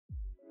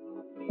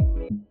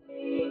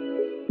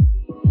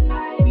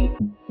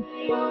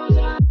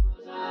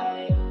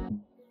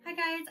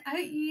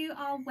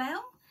are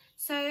well.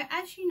 So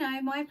as you know,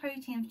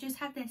 MyProtein have just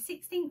had their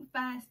 16th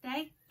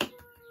birthday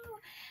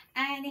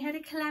and they had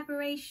a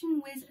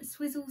collaboration with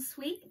Swizzle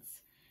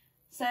Sweets.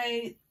 So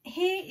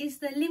here is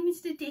the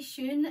limited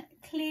edition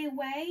Clear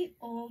Whey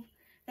of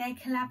their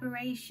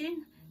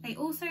collaboration. They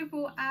also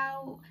brought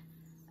out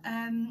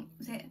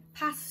was it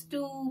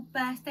pastel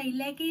birthday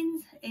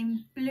leggings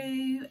in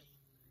blue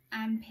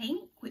and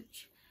pink,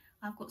 which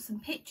I've got some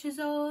pictures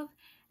of,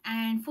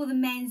 and for the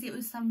men's it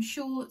was some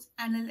shorts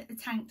and a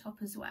tank top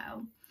as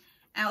well.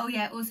 Oh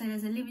yeah, also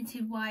there's a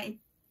limited white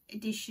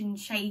edition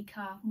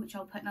shaker, which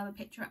I'll put another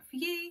picture up for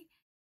you.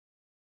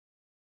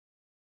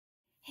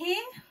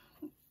 Here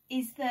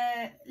is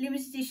the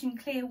limited edition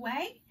Clear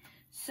Whey.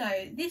 So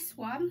this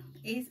one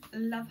is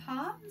Love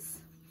Hearts,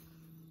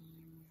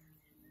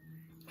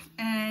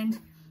 and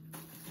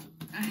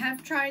I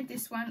have tried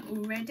this one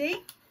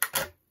already.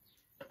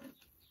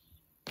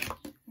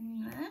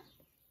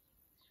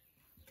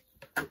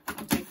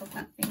 I'll take off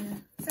that thing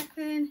in a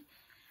second.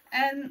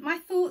 My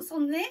thoughts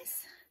on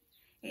this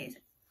is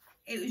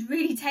it was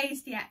really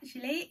tasty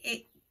actually.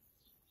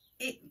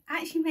 It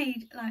actually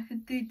made like a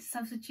good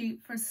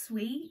substitute for a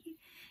sweet.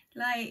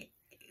 Like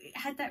it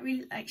had that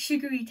really like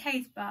sugary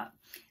taste, but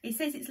it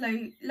says it's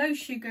low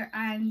sugar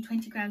and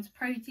 20 grams of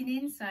protein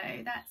in, so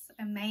that's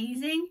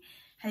amazing.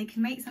 How you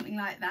can make something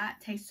like that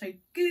taste so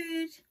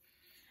good.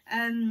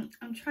 I'm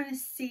trying to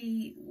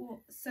see what,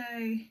 so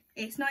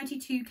it's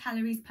 92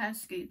 calories per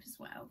scoop as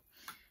well.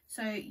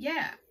 So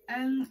yeah,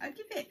 I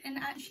give it an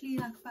actually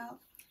like about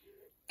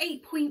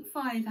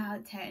 8.5 out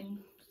of 10.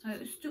 So it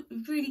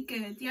was really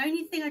good. The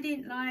only thing I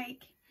didn't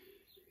like,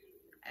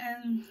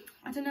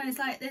 I don't know, it's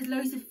like there's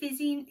loads of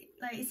fizzing.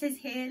 Like it says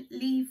here,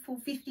 leave for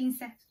 15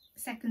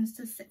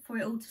 seconds for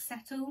it all to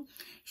settle.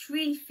 It's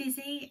really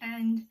fizzy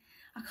and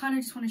I kind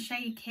of just want to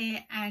shake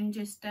it and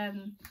just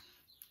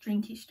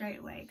drink it straight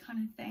away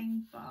kind of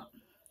thing. But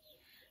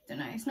I don't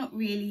know, it's not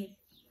really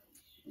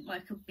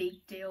like a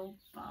big deal,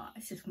 but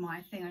it's just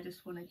my thing. I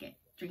just want to get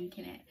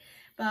drinking it.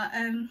 But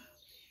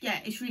yeah,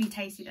 it's really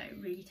tasty though,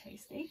 really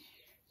tasty.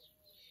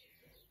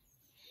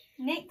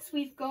 Next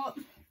we've got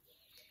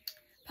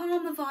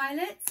Parma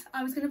Violets.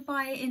 I was going to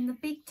buy it in the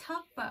big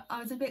tub, but I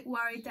was a bit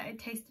worried that it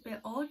tasted a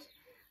bit odd,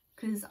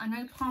 because I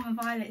know Parma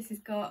Violets has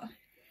got,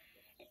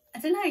 I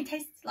don't know, it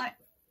tastes like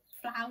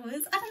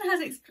flowers. I don't know how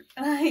to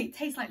explain, it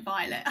tastes like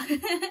violet.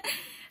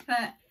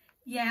 But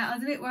yeah, I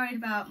was a bit worried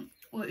about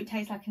what it would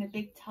taste like in a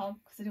big tub,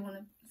 because I didn't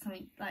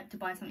want to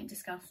buy something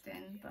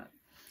disgusting. But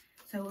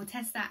so we'll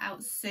test that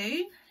out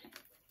soon.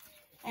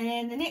 And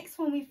then the next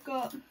one we've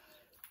got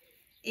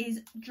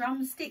is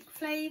Drumstick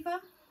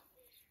flavour.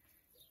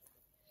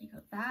 We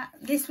got that.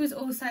 This was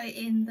also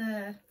in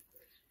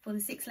for the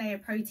 6-layer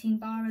protein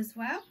bar as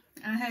well.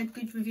 I heard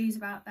good reviews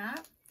about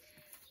that,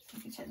 so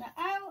you can check that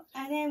out.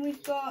 And then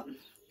we've got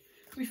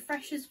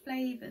Refreshers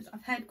flavours.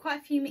 I've heard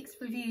quite a few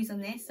mixed reviews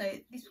on this, so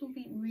this will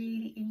be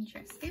really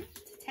interesting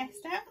to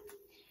test out.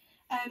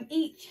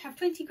 Each have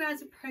 20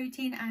 grams of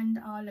protein and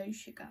are low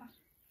sugar.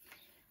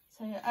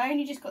 So I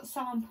only just got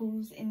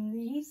samples in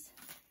these,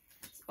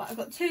 but I've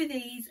got 2 of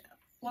these,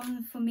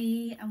 one for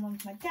me and one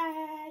for my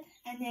dad.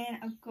 And then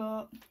I've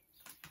got,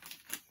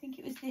 I think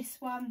it was this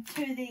one,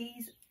 2 of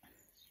these,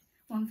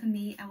 one for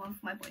me and one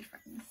for my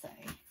boyfriend, so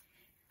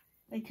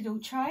they could all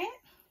try it.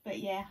 But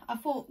yeah,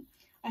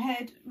 I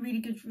heard really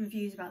good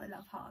reviews about the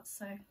Love Hearts,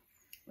 so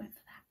went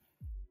for that.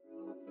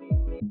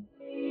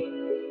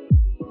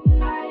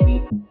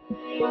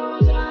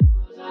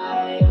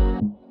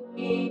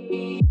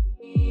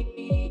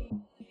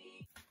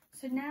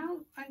 So now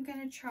I'm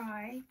going to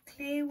try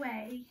Clear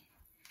Whey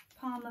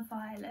Parma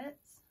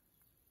Violets,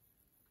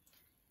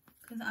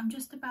 because I'm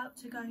just about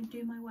to go and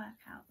do my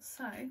workout.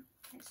 So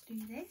let's do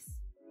this.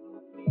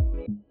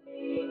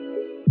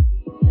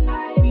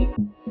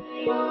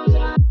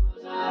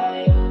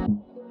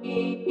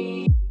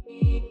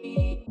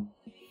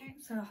 Okay,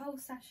 so the whole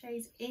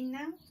sachet's in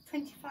now,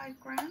 25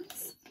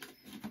 grams.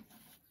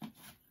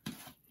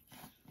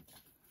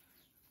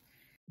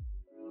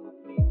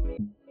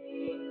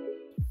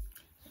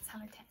 Let's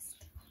have a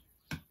test.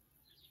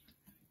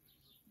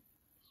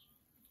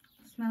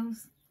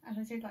 Smells, as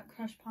I said, like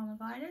crushed Parma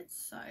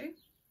Violets, so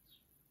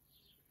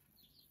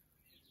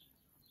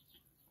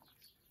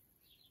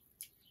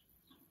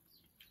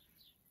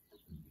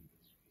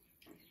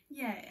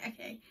yeah,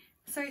 okay.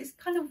 So it's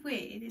kind of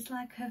weird. It's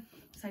like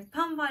so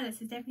Parma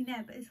Violets is definitely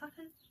there, but it's like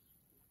a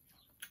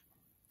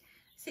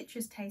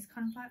citrus taste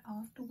kind of like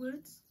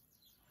afterwards.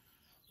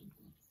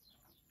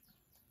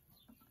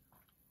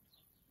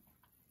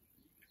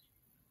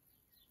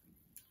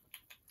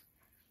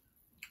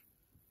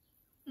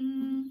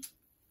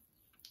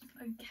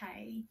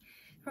 Okay,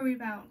 probably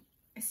about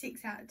a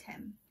 6 out of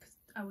 10, because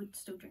I would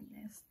still drink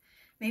this.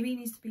 Maybe it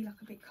needs to be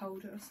like a bit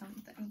colder or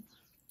something,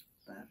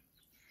 but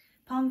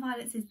Parma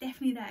Violets is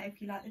definitely there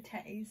if you like the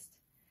taste,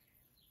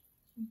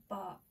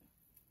 but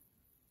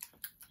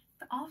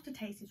the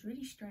aftertaste is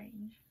really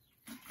strange.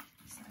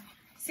 So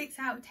 6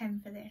 out of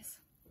 10 for this.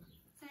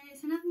 So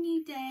it's another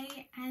new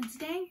day, and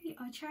today we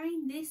are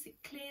trying this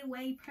Clear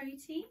Whey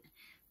protein.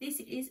 This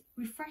is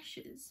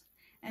Refreshers,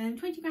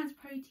 20 grams of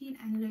protein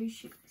and low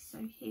sugar. So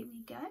here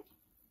we go.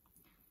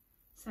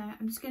 So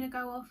I'm just going to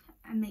go off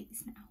and make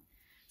this now.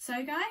 So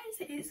guys,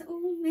 it's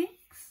all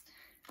mixed.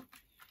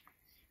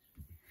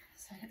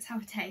 So let's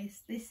have a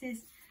taste. This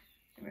is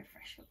the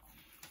Refresher.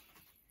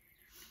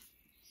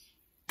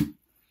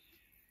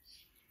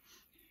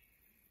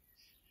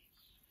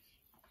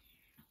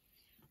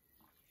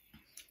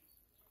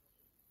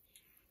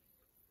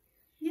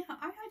 Yeah,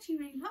 I actually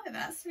really like that.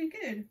 That's so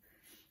good.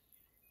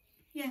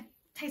 Yeah,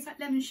 tastes like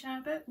lemon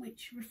sherbet,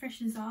 which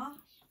Refreshers are.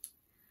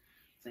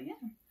 So yeah,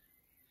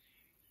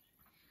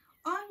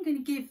 I'm going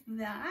to give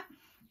that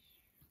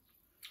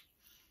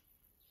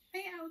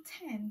 8 out of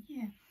 10.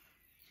 Yeah,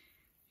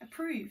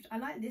 approved. I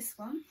like this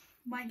one.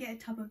 Might get a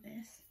tub of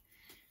this.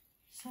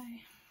 So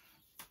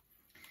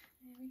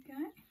there we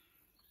go.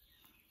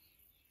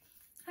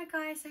 Hi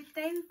guys, so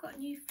today we've got a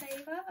new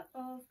flavour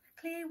of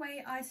Clear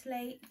Whey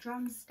Isolate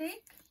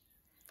Drumstick.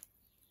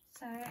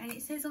 So, and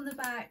it says on the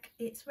back,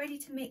 it's ready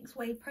to mix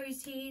whey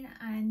protein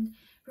and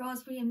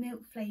raspberry and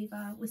milk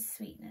flavour with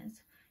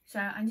sweeteners. So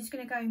I'm just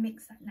going to go and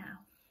mix that now.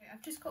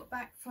 I've just got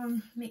back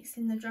from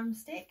mixing the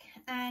Drumstick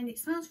and it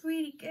smells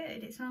really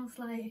good. It smells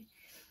like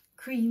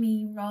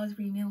creamy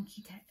raspberry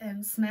milky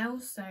smell,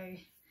 so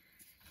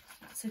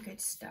that's a good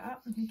start.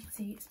 And you can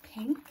see it's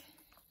pink.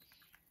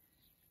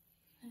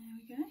 There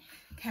we go.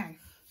 Okay,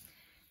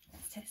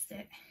 let's test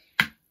it.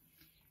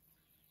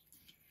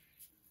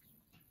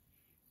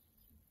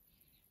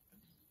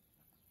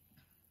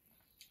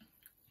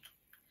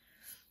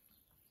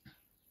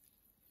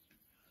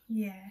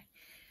 Yeah.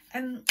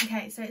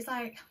 Okay, so it's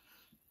like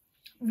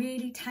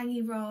really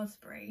tangy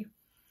raspberry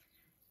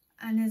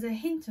and there's a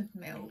hint of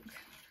milk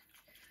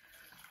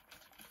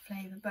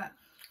flavour, but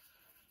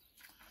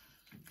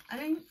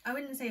I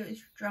wouldn't say it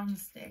was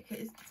Drumstick.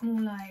 It's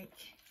more like,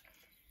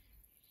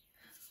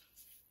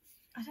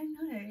 I don't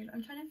know,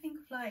 I'm trying to think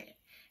of like,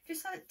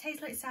 just like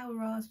tastes like sour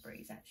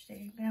raspberries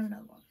actually. We have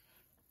another one.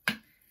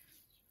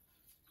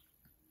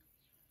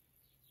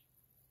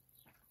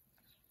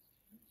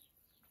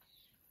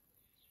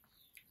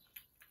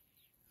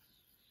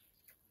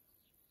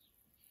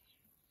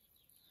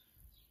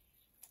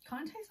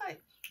 Kind of tastes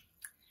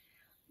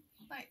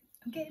like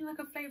I'm getting like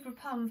a flavour of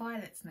Parma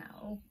Violets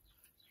now,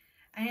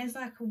 and it's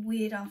like a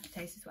weird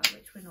aftertaste as well,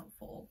 which we're not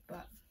for.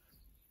 But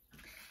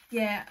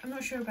yeah, I'm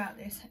not sure about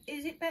this.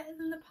 Is it better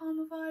than the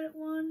Parma Violet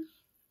one?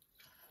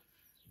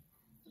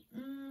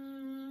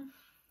 I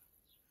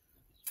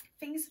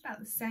think it's about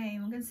the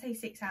same. I'm going to say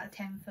 6 out of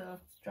 10 for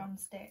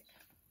Drumstick.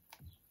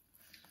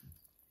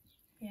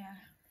 Yeah,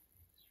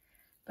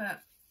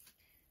 but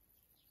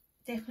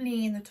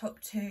definitely in the top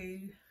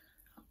 2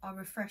 are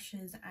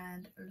Refreshers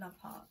and Love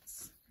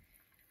Hearts.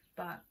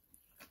 But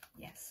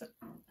yes, so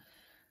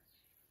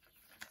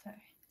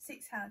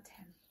 6 out of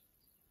 10.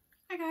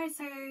 Hi guys,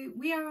 so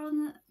we are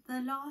on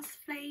the last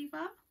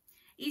flavour.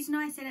 It's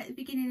nice that at the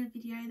beginning of the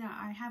video that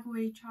I have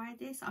already tried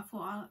this. I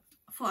thought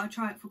I'd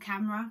try it for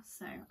camera,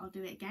 so I'll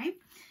do it again.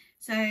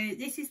 So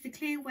this is the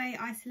Clear Whey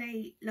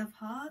Isolate Love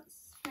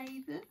Hearts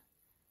flavour.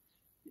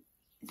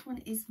 This one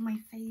is my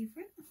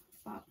favourite,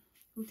 but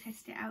we'll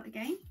test it out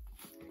again.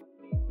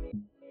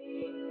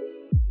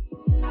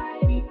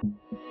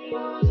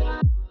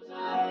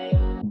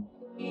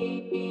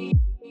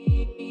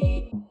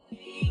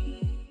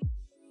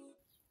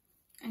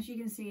 As you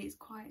can see, it's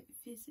quite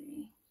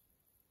fizzy.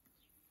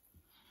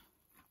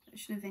 It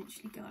should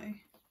eventually go.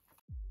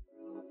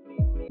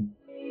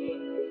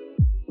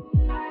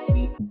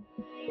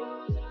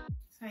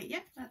 So yeah,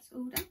 that's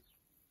all done.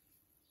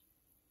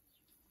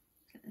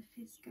 Let the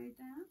fizz go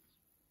down.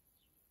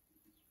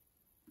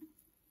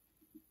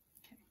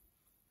 Okay.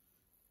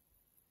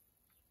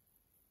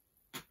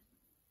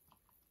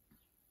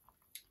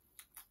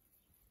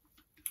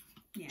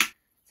 Yeah.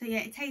 So yeah,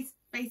 it tastes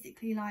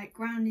basically like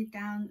grounded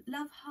down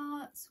Love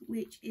Hearts,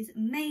 which is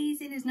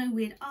amazing. There's no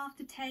weird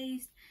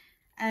aftertaste.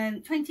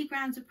 20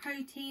 grams of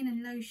protein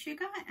and low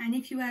sugar, and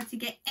if you were to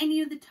get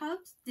any of the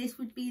tubs, this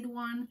would be the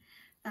one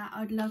that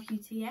I'd love you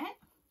to get.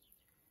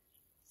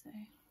 So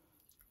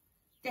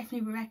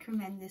definitely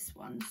recommend this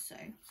one. So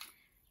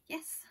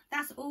yes,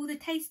 that's all the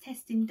taste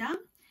testing done.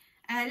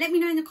 Let me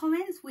know in the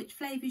comments which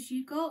flavours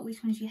you got,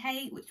 which ones you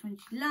hate, which ones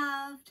you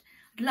loved.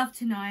 I'd love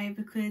to know,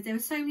 because there were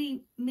so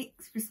many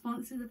mixed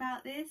responses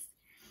about this.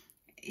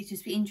 It'd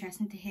just be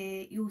interesting to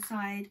hear your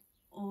side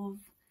of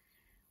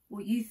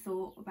what you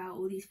thought about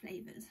all these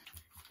flavours.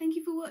 Thank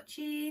you for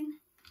watching.